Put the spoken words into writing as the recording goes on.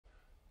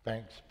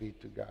Thanks be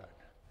to God.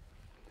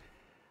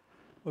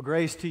 Well,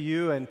 grace to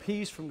you and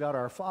peace from God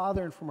our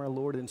Father and from our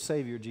Lord and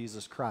Savior,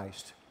 Jesus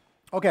Christ.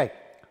 Okay,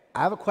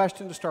 I have a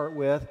question to start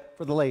with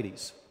for the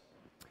ladies.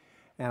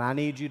 And I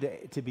need you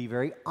to be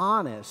very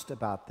honest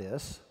about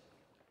this.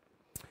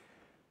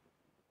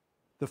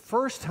 The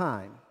first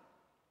time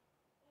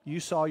you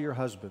saw your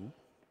husband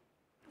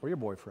or your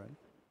boyfriend,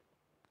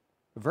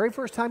 the very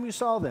first time you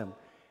saw them,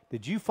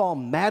 did you fall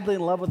madly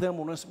in love with them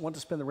and want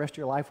to spend the rest of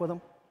your life with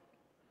them?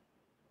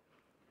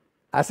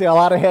 I see a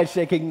lot of heads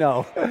shaking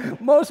no.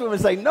 Most women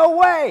say, no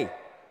way,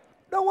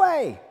 no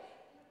way.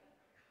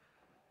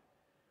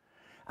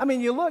 I mean,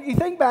 you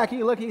think back and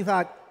you look and you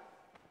thought,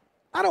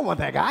 I don't want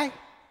that guy.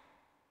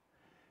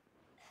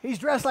 He's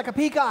dressed like a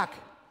peacock,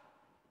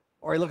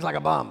 or he looks like a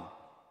bum.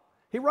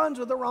 He runs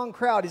with the wrong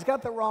crowd. He's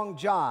got the wrong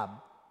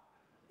job.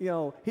 You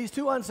know, he's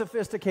too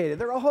unsophisticated.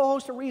 There are a whole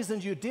host of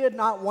reasons you did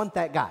not want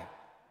that guy.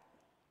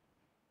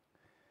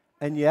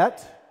 And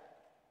yet,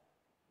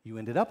 you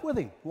ended up with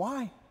him.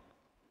 Why?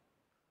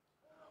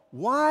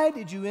 Why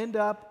did you end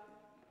up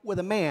with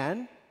a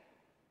man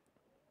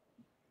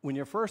when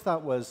your first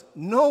thought was,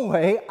 no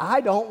way,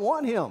 I don't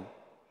want him.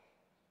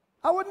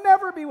 I would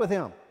never be with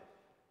him.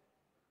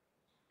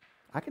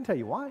 I can tell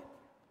you why.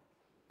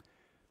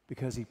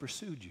 Because he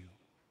pursued you.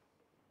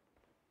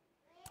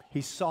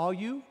 He saw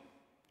you,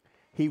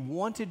 he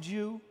wanted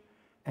you,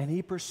 and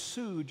he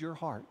pursued your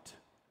heart.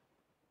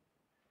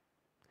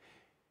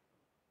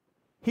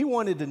 He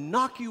wanted to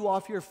knock you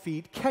off your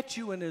feet, catch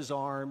you in his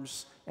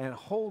arms, and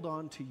hold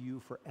on to you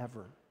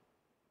forever.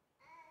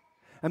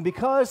 And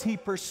because he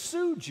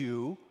pursued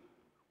you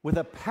with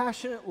a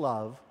passionate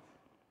love,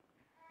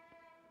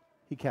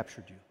 he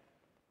captured you.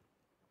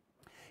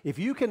 If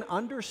you can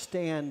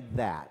understand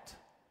that,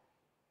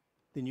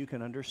 then you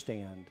can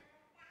understand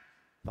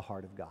the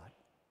heart of God.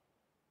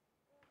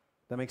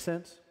 That make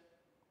sense?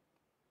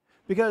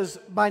 Because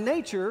by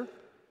nature,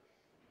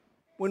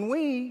 when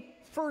we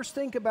first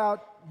think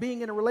about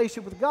being in a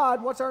relationship with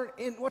God, what's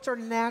our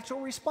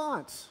natural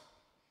response?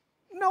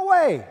 No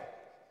way.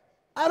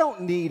 I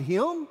don't need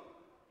him.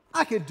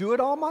 I could do it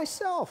all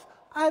myself.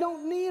 I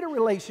don't need a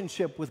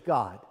relationship with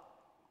God.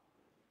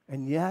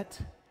 And yet,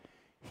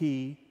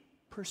 he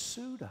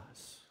pursued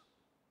us.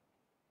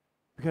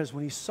 Because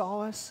when he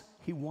saw us,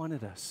 he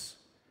wanted us.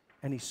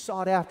 And he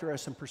sought after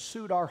us and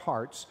pursued our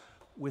hearts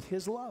with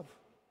his love.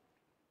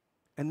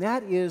 And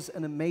that is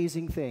an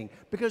amazing thing.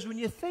 Because when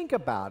you think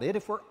about it,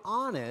 if we're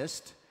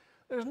honest,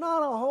 there's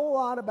not a whole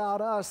lot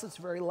about us that's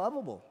very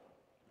lovable.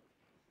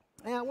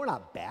 And we're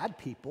not bad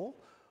people,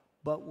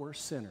 but we're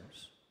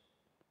sinners.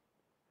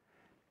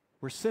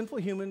 We're sinful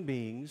human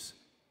beings,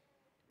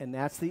 and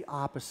that's the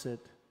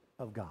opposite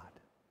of God.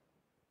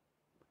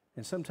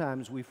 And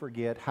sometimes we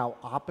forget how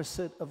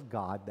opposite of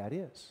God that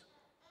is.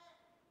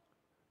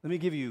 Let me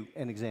give you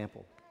an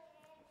example.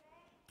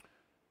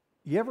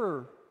 You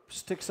ever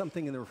stick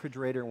something in the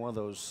refrigerator in one of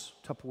those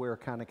Tupperware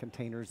kind of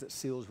containers that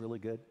seals really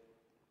good?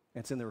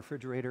 And it's in the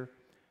refrigerator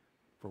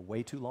for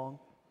way too long?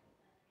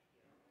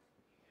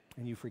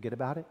 And you forget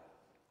about it?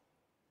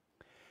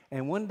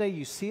 And one day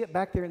you see it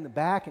back there in the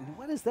back, and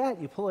what is that?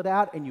 You pull it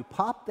out and you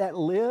pop that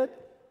lid,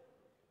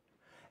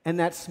 and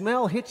that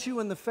smell hits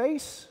you in the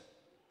face.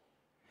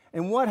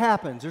 And what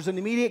happens? There's an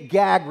immediate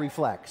gag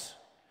reflex.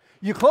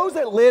 You close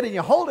that lid and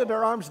you hold it at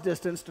arm's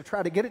distance to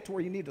try to get it to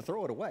where you need to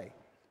throw it away.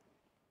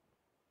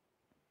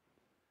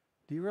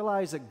 Do you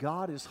realize that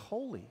God is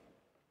holy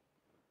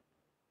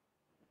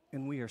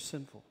and we are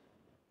sinful?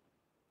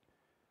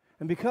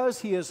 And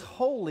because he is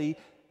holy,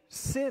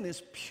 sin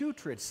is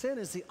putrid. Sin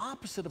is the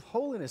opposite of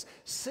holiness.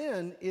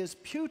 Sin is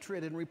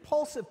putrid and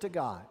repulsive to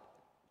God.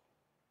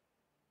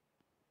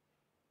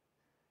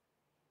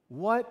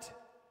 What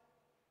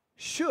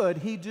should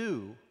he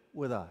do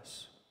with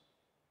us?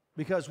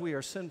 Because we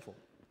are sinful.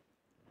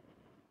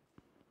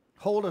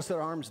 Hold us at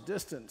arm's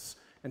distance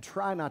and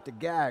try not to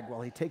gag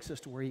while he takes us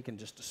to where he can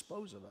just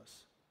dispose of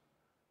us.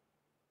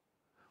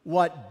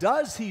 What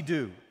does he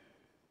do?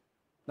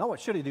 Not what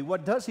should he do.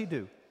 What does he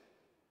do?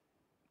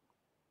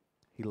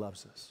 He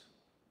loves us.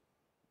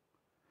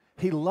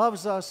 He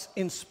loves us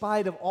in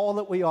spite of all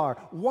that we are.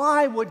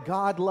 Why would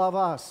God love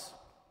us?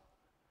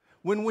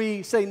 When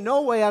we say,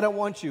 no way, I don't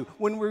want you,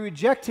 when we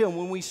reject him,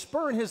 when we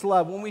spurn his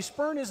love, when we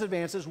spurn his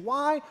advances,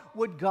 why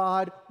would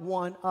God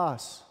want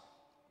us?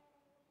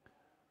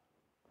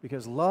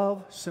 Because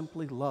love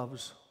simply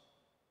loves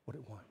what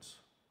it wants.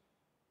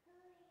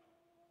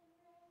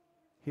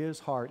 His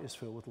heart is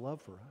filled with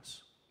love for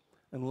us.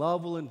 And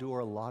love will endure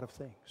a lot of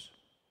things.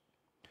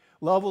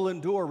 Love will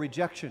endure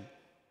rejection.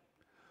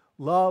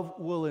 Love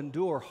will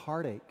endure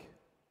heartache.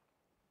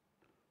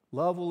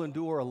 Love will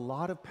endure a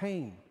lot of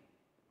pain.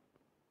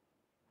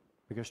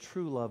 Because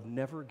true love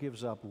never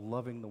gives up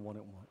loving the one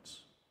it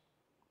wants.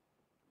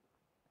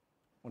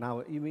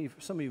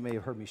 Some of you may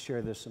have heard me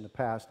share this in the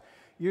past.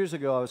 Years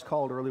ago, I was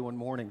called early one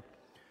morning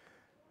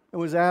and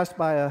was asked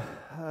by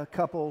a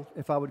couple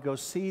if I would go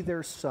see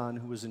their son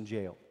who was in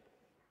jail.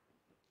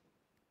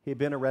 He had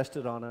been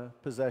arrested on a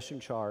possession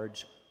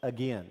charge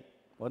again.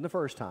 Wasn't the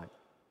first time.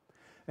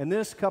 And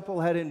this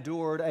couple had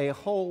endured a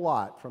whole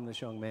lot from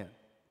this young man.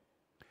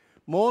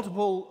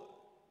 Multiple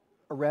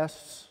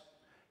arrests.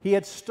 He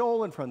had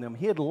stolen from them.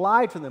 He had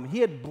lied from them. He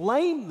had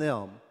blamed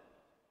them.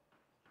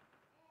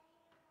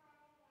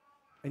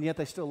 And yet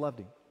they still loved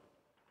him.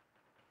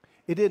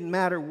 It didn't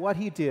matter what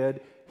he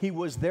did. He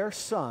was their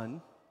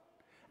son,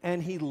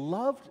 and they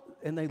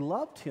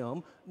loved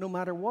him no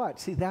matter what.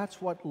 See, that's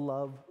what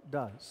love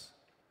does.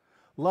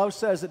 Love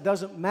says it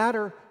doesn't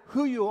matter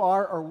who you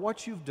are or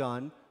what you've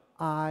done,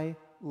 I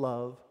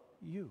love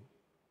you.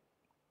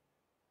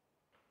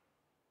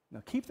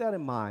 Now keep that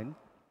in mind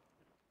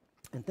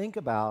and think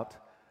about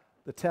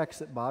the text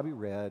that Bobby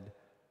read,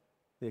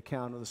 the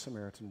account of the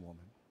Samaritan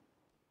woman.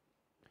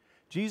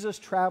 Jesus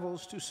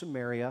travels to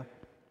Samaria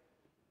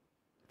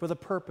for the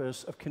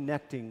purpose of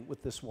connecting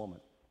with this woman.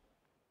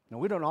 Now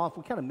we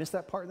kind of miss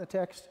that part in the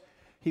text.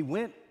 He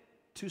went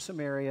to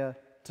Samaria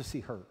to see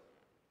her.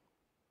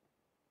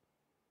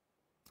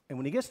 And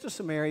when he gets to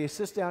Samaria, he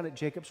sits down at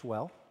Jacob's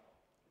well,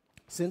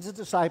 sends his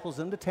disciples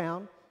into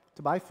town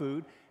to buy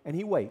food, and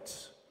he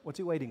waits. What's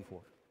he waiting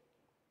for?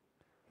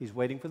 He's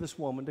waiting for this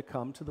woman to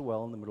come to the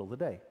well in the middle of the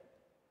day.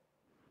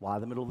 Why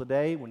the middle of the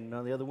day when none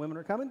of the other women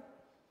are coming?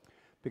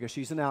 Because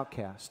she's an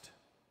outcast.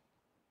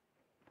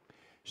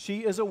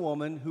 She is a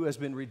woman who has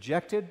been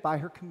rejected by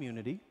her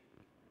community.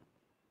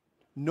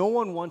 No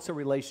one wants a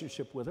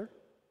relationship with her.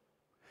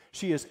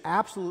 She is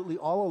absolutely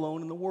all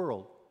alone in the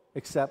world,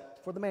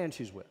 except for the man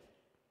she's with.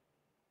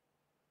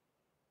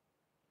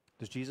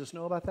 Does Jesus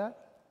know about that?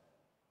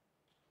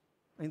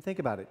 I mean, think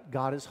about it.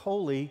 God is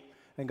holy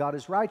and God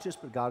is righteous,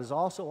 but God is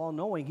also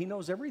all-knowing. He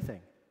knows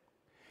everything.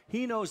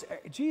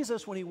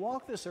 Jesus, when he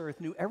walked this earth,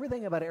 knew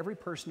everything about every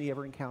person he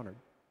ever encountered.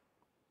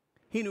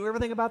 He knew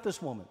everything about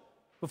this woman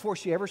before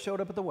she ever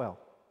showed up at the well.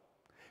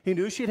 He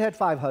knew she'd had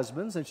 5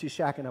 husbands and she's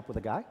shacking up with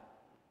a guy.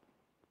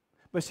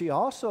 But he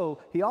also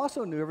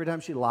knew every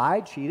time she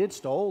lied, cheated,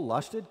 stole,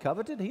 lusted,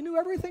 coveted. He knew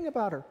everything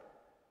about her.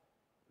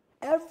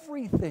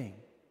 Everything.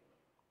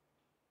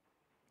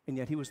 And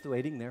yet he was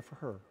waiting there for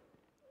her.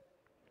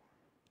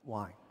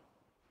 Why?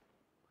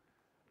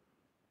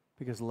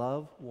 Because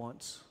love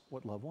wants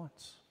what love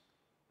wants.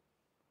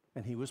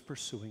 And he was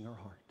pursuing her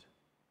heart.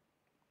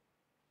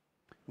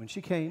 When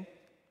she came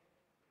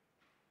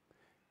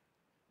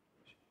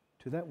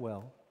to that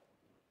well,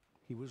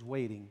 he was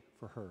waiting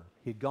for her.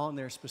 He had gone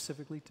there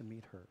specifically to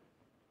meet her.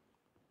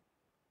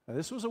 Now,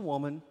 this was a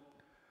woman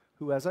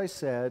who, as I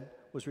said,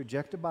 was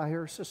rejected by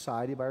her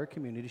society, by her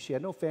community. She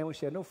had no family,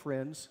 she had no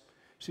friends.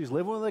 She's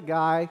living with a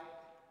guy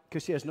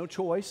because she has no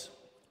choice.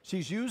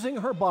 She's using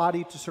her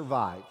body to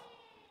survive.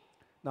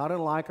 Not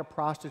unlike a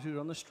prostitute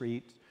on the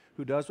street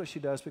who does what she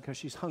does because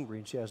she's hungry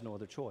and she has no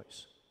other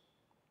choice.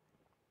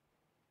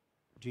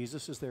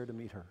 Jesus is there to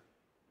meet her.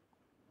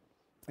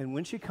 And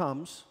when she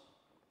comes,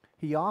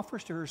 he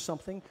offers to her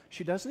something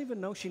she doesn't even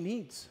know she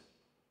needs,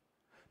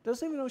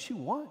 doesn't even know she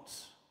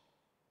wants.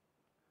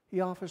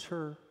 He offers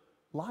her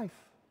life.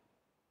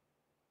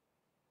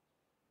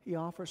 He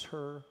offers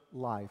her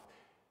life.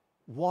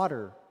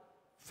 Water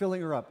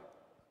filling her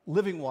up,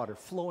 living water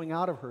flowing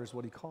out of her is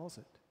what he calls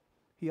it.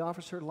 He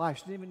offers her life.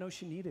 She didn't even know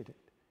she needed it.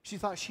 She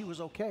thought she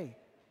was okay.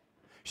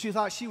 She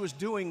thought she was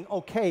doing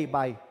okay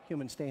by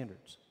human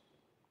standards.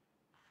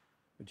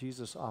 But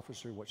Jesus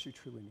offers her what she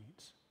truly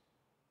needs.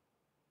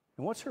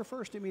 And what's her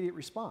first immediate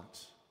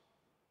response?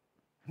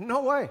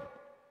 No way.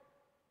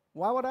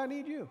 Why would I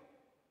need you?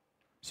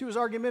 She was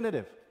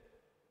argumentative.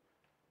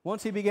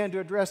 Once he began to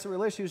address the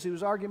real issues, he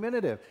was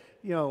argumentative.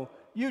 You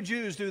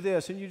Jews do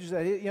this and you do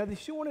that.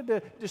 She wanted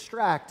to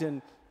distract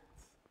and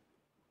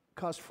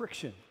cause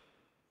friction.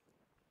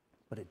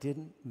 But it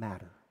didn't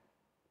matter.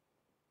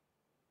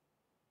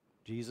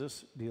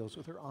 Jesus deals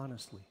with her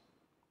honestly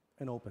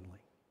and openly.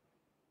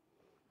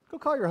 Go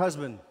call your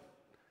husband.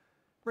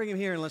 Bring him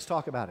here and let's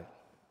talk about it.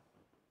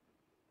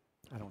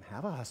 I don't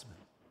have a husband.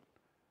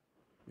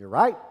 You're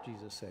right,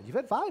 Jesus said. You've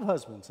had 5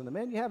 husbands, and the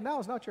man you have now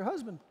is not your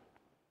husband.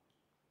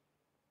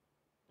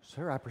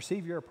 Sir, I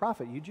perceive you're a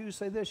prophet. You Jews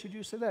say this, you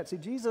Jews say that. See,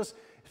 Jesus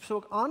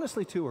spoke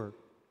honestly to her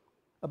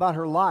about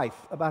her life,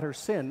 about her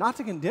sin, not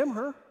to condemn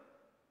her.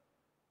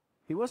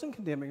 He wasn't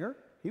condemning her.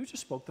 He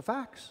just spoke the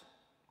facts,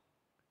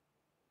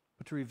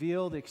 but to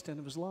reveal the extent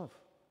of his love.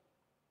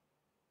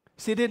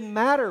 See, it didn't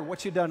matter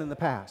what she'd done in the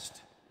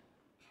past.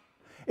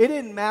 It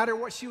didn't matter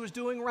what she was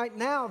doing right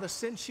now, the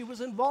sin she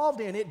was involved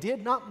in. It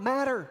did not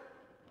matter.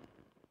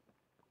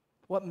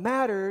 What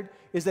mattered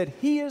is that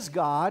he is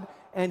God,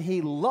 and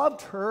he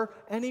loved her,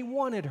 and he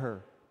wanted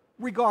her,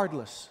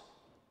 regardless.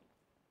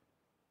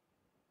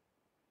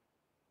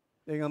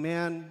 The young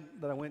man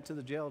that I went to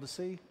the jail to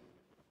see,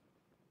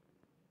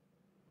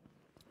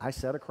 I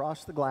sat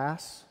across the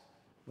glass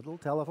with a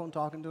little telephone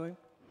talking to him.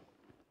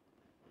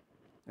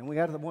 And we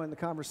got to the point in the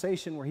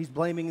conversation where he's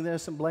blaming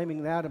this and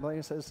blaming that, and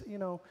he says,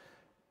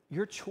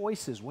 your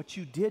choices, what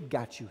you did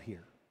got you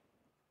here.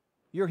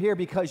 You're here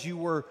because you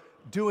were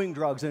doing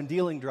drugs and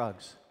dealing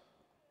drugs.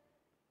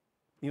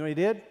 You know what he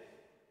did?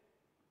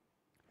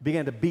 He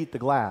began to beat the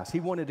glass.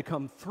 He wanted to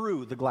come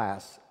through the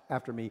glass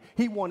after me.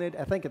 He wanted,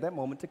 I think at that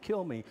moment, to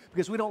kill me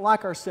because we don't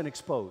like our sin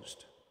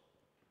exposed.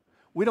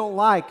 We don't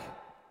like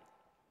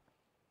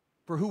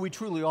for who we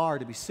truly are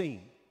to be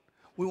seen.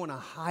 We want to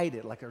hide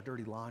it like our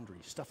dirty laundry,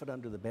 stuff it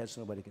under the bed so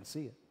nobody can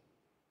see it.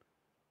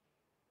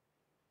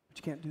 But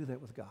you can't do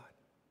that with God.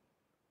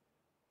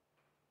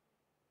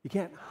 You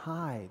can't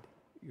hide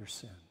your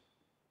sin.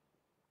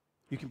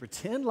 You can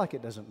pretend like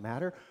it doesn't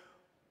matter,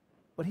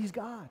 but He's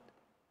God.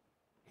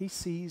 He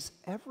sees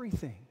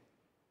everything.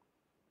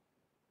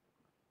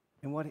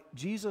 And what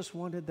Jesus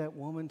wanted that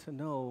woman to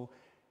know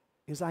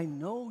is, I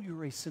know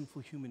you're a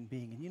sinful human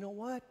being, and you know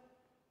what?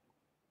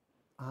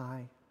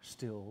 I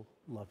still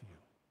love you.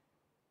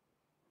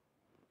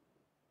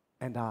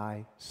 And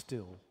I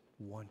still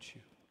want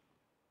you.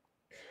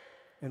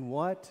 And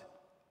what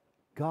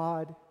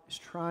God is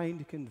trying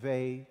to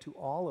convey to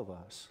all of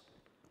us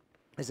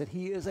is that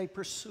He is a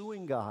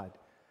pursuing God,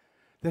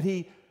 that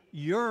He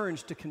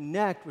yearns to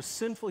connect with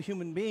sinful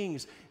human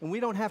beings, and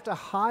we don't have to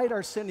hide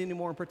our sin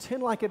anymore and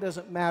pretend like it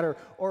doesn't matter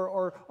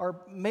or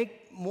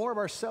make more of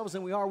ourselves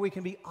than we are. We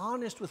can be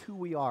honest with who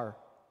we are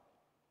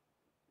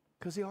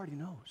because He already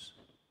knows.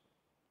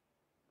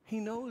 He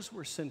knows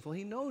we're sinful.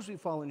 He knows we've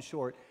fallen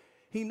short.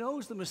 He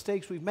knows the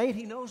mistakes we've made.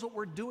 He knows what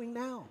we're doing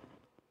now.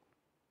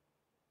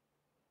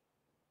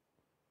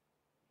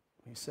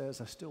 He says,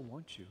 I still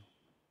want you.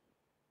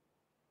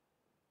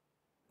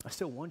 I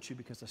still want you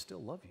because I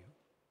still love you.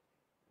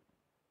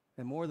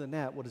 And more than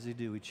that, what does He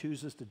do? He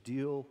chooses to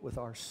deal with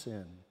our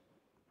sin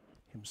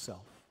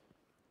Himself.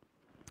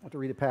 I want to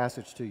read a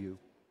passage to you.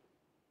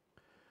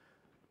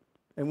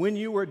 And when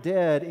you were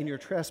dead in your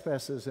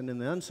trespasses and in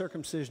the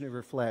uncircumcision of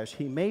your flesh,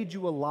 He made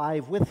you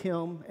alive with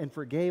Him and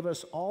forgave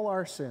us all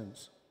our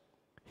sins.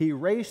 He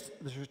erased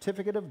the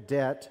certificate of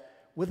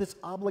debt with its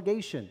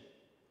obligation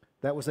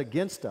that was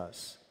against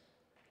us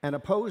and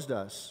opposed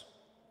us,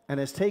 and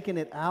has taken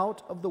it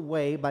out of the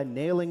way by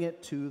nailing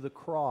it to the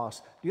cross.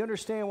 Do you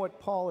understand what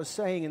Paul is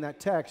saying in that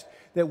text?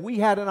 That we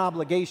had an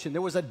obligation.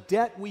 There was a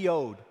debt we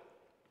owed,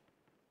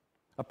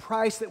 a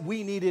price that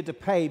we needed to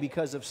pay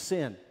because of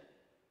sin.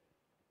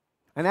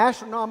 An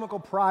astronomical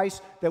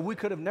price that we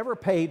could have never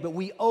paid, but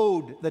we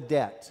owed the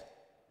debt.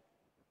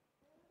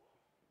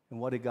 And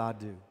what did God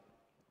do?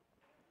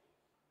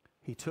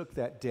 He took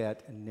that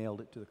debt and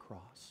nailed it to the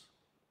cross.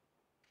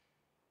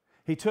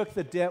 He took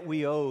the debt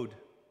we owed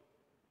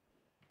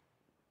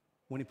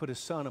when He put His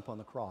Son up on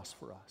the cross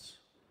for us.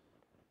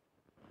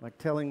 Like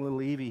telling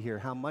little Evie here,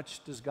 how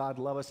much does God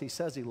love us? He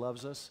says He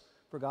loves us,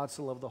 for God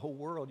so loved the whole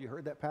world. You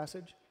heard that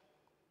passage?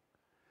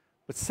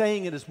 But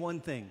saying it is one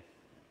thing.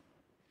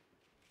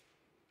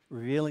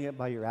 Revealing it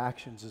by your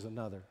actions is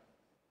another.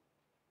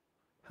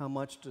 How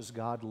much does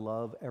God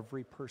love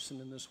every person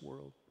in this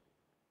world?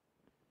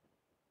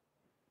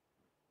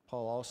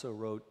 Paul also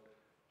wrote,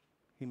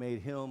 He made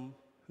Him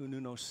who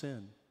knew no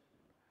sin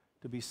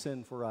to be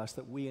sin for us,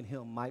 that we in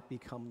Him might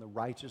become the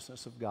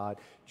righteousness of God.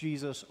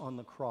 Jesus on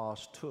the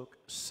cross took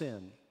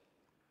sin.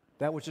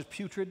 That which is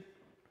putrid,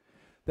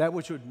 that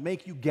which would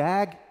make you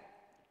gag,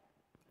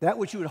 that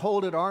which you would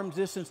hold at arm's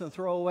distance and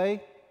throw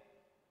away,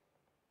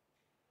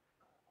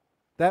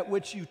 that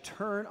which you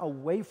turn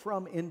away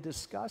from in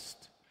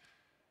disgust.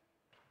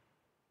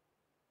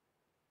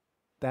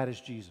 That is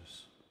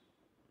Jesus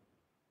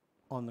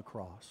on the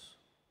cross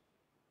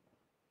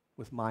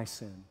with my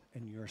sin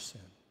and your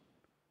sin.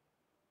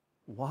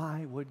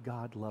 Why would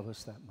God love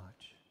us that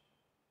much?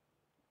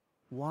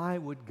 Why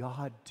would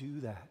God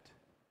do that?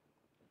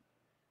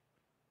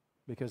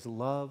 Because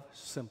love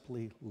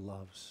simply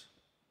loves.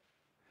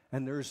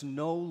 And there's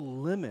no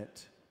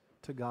limit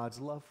to God's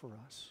love for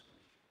us.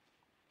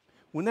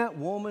 When that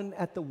woman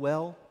at the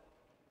well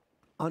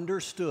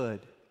understood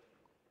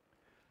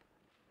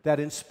that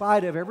in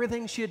spite of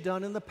everything she had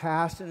done in the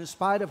past and in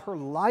spite of her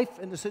life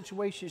and the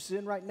situation she's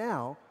in right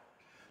now,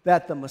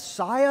 that the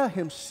Messiah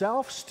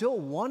Himself still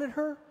wanted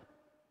her,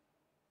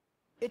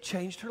 it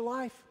changed her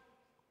life.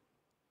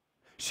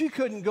 She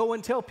couldn't go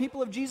and tell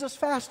people of Jesus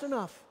fast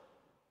enough.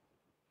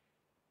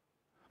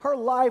 Her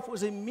life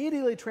was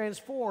immediately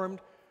transformed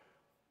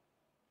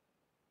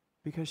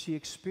because she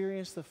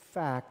experienced the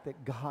fact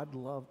that God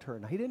loved her.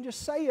 Now, He didn't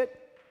just say it.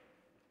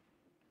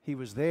 He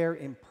was there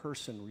in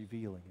person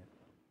revealing it.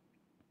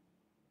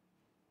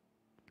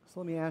 So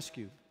let me ask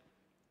you,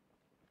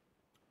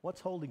 what's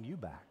holding you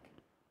back?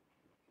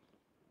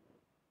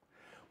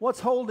 What's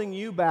holding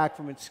you back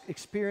from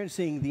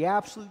experiencing the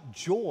absolute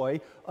joy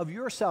of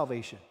your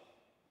salvation?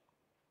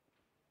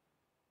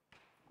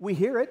 We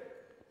hear it.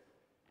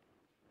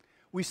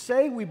 We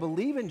say we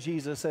believe in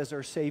Jesus as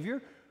our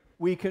Savior.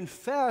 We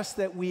confess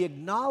that we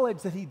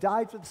acknowledge that He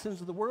died for the sins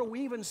of the world.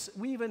 We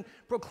even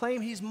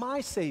proclaim He's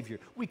my Savior.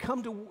 We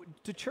come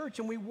to church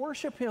and we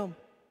worship Him.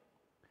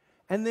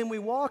 And then we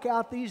walk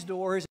out these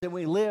doors and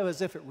we live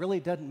as if it really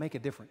doesn't make a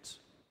difference.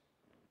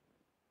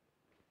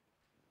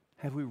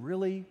 Have we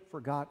really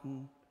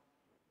forgotten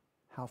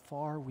how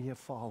far we have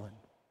fallen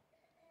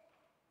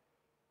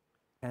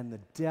and the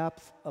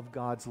depth of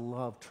God's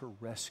love to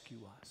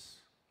rescue us?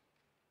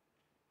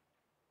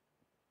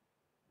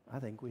 I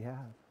think we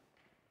have.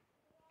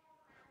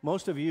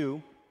 Most of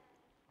you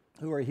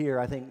who are here,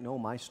 I think, know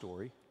my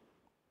story.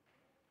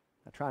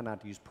 I try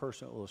not to use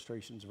personal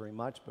illustrations very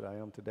much, but I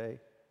am today.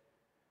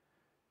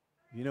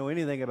 If you know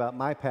anything about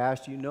my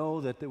past, you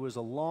know that there was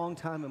a long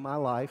time in my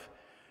life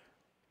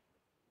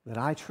that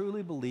I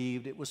truly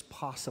believed it was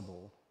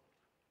possible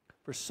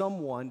for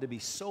someone to be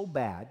so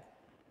bad,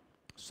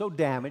 so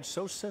damaged,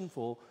 so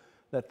sinful,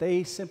 that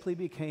they simply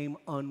became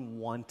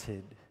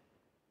unwanted.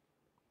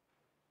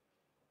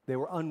 They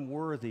were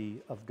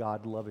unworthy of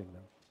God loving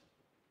them.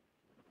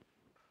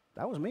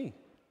 That was me.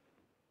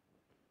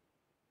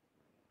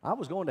 I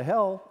was going to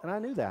hell, and I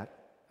knew that.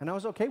 And I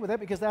was okay with that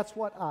because that's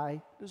what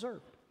I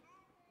deserved.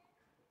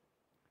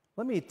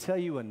 Let me tell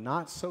you a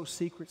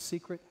not-so-secret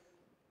secret.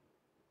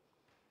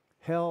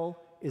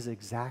 Hell is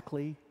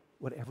exactly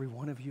what every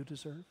one of you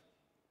deserve.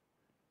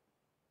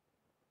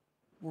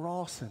 We're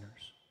all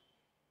sinners.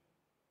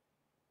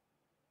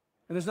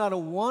 And there's not a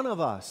one of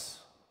us,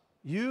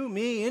 you,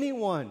 me,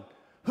 anyone,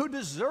 who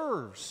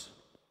deserves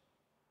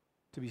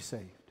to be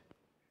saved.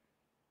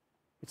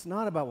 It's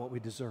not about what we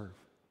deserve.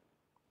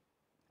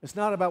 It's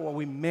not about what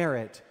we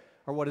merit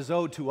or what is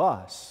owed to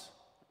us.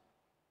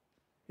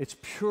 It's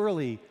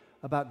purely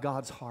about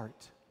God's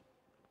heart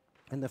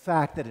and the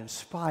fact that in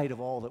spite of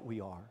all that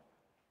we are,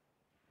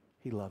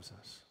 He loves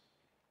us.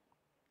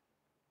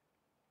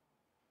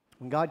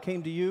 When God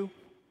came to you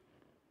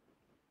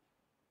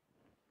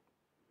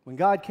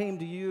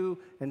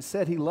and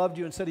said He loved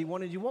you and said He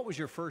wanted you, what was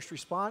your first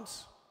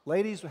response?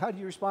 Ladies, how did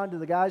you respond to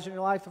the guys in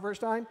your life the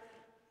first time?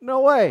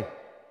 No way.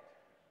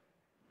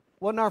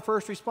 Wasn't our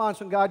first response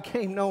when God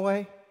came, no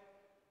way?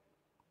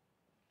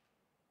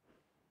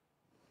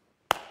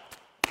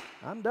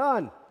 I'm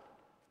done.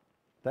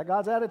 Is that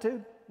God's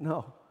attitude?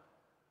 No.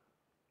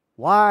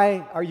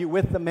 Why are you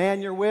with the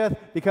man you're with?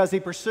 Because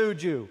he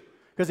pursued you.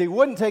 Because he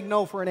wouldn't take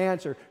no for an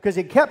answer. Because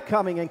he kept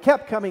coming and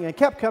kept coming and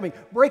kept coming,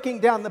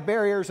 breaking down the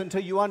barriers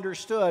until you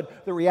understood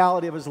the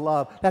reality of his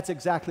love. That's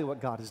exactly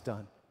what God has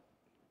done.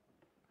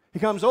 He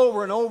comes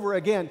over and over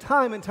again,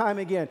 time and time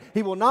again.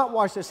 He will not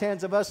wash his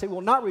hands of us. He will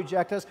not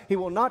reject us. He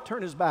will not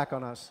turn his back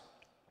on us.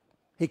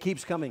 He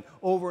keeps coming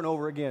over and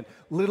over again,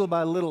 little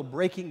by little,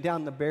 breaking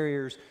down the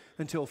barriers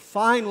until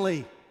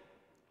finally,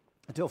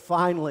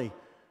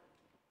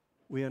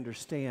 we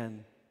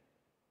understand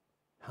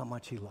how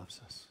much he loves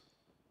us.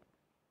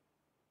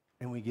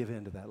 And we give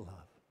in to that love.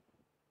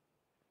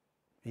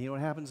 And you know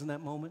what happens in that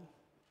moment?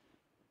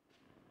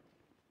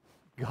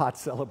 God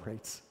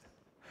celebrates.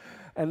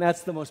 And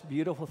that's the most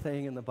beautiful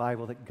thing in the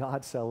Bible, that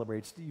God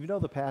celebrates. Do you know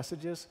the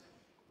passages?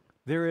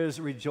 There is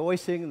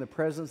rejoicing in the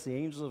presence of the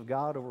angels of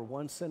God over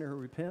one sinner who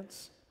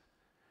repents.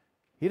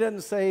 He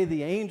doesn't say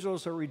the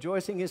angels are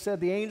rejoicing. He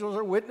said the angels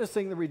are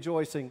witnessing the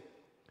rejoicing.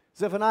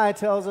 Zephaniah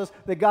tells us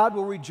that God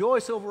will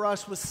rejoice over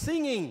us with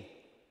singing.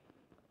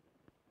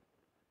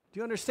 Do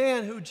you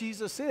understand who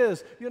Jesus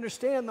is? You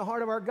understand the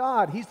heart of our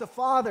God. He's the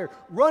Father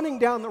running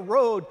down the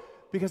road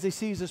because he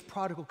sees his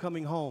prodigal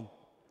coming home.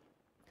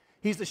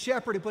 He's the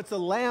shepherd who puts the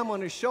lamb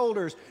on his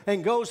shoulders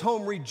and goes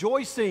home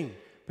rejoicing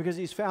because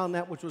he's found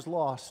that which was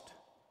lost.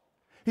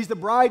 He's the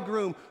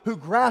bridegroom who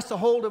grasps a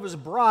hold of his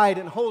bride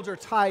and holds her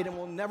tight and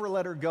will never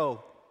let her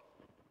go.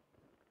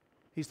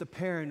 He's the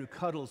parent who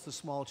cuddles the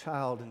small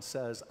child and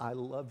says, I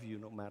love you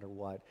no matter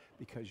what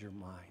because you're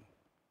mine.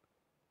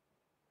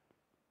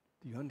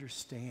 Do you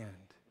understand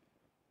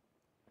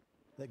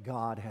that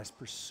God has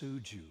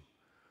pursued you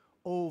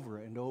over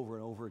and over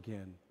and over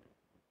again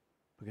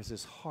because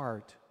his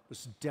heart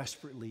was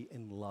desperately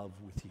in love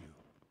with you?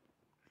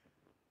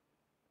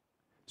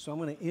 So I'm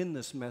going to end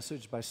this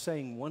message by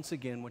saying once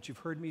again what you've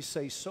heard me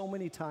say so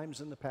many times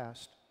in the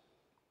past.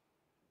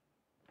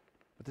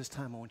 But this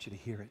time I want you to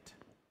hear it.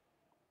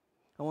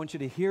 I want you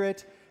to hear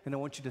it, and I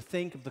want you to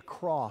think of the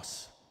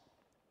cross.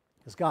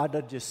 Because God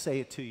doesn't just say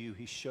it to you,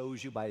 he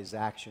shows you by his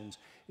actions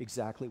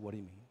exactly what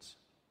he means.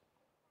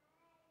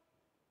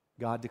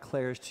 God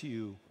declares to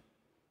you,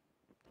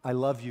 I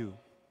love you.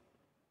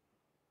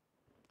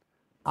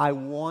 I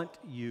want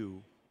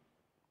you.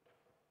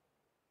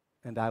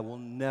 And I will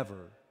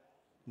never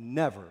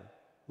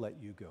let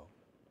you go.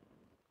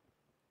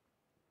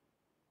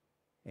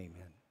 Amen.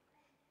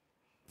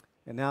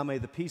 And now may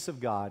the peace of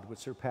God, which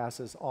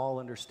surpasses all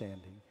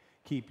understanding,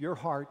 keep your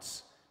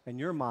hearts and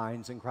your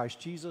minds in Christ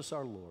Jesus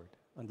our Lord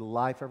unto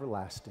life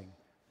everlasting.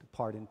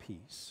 Depart in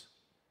peace.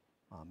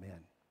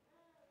 Amen.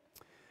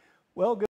 Well, good.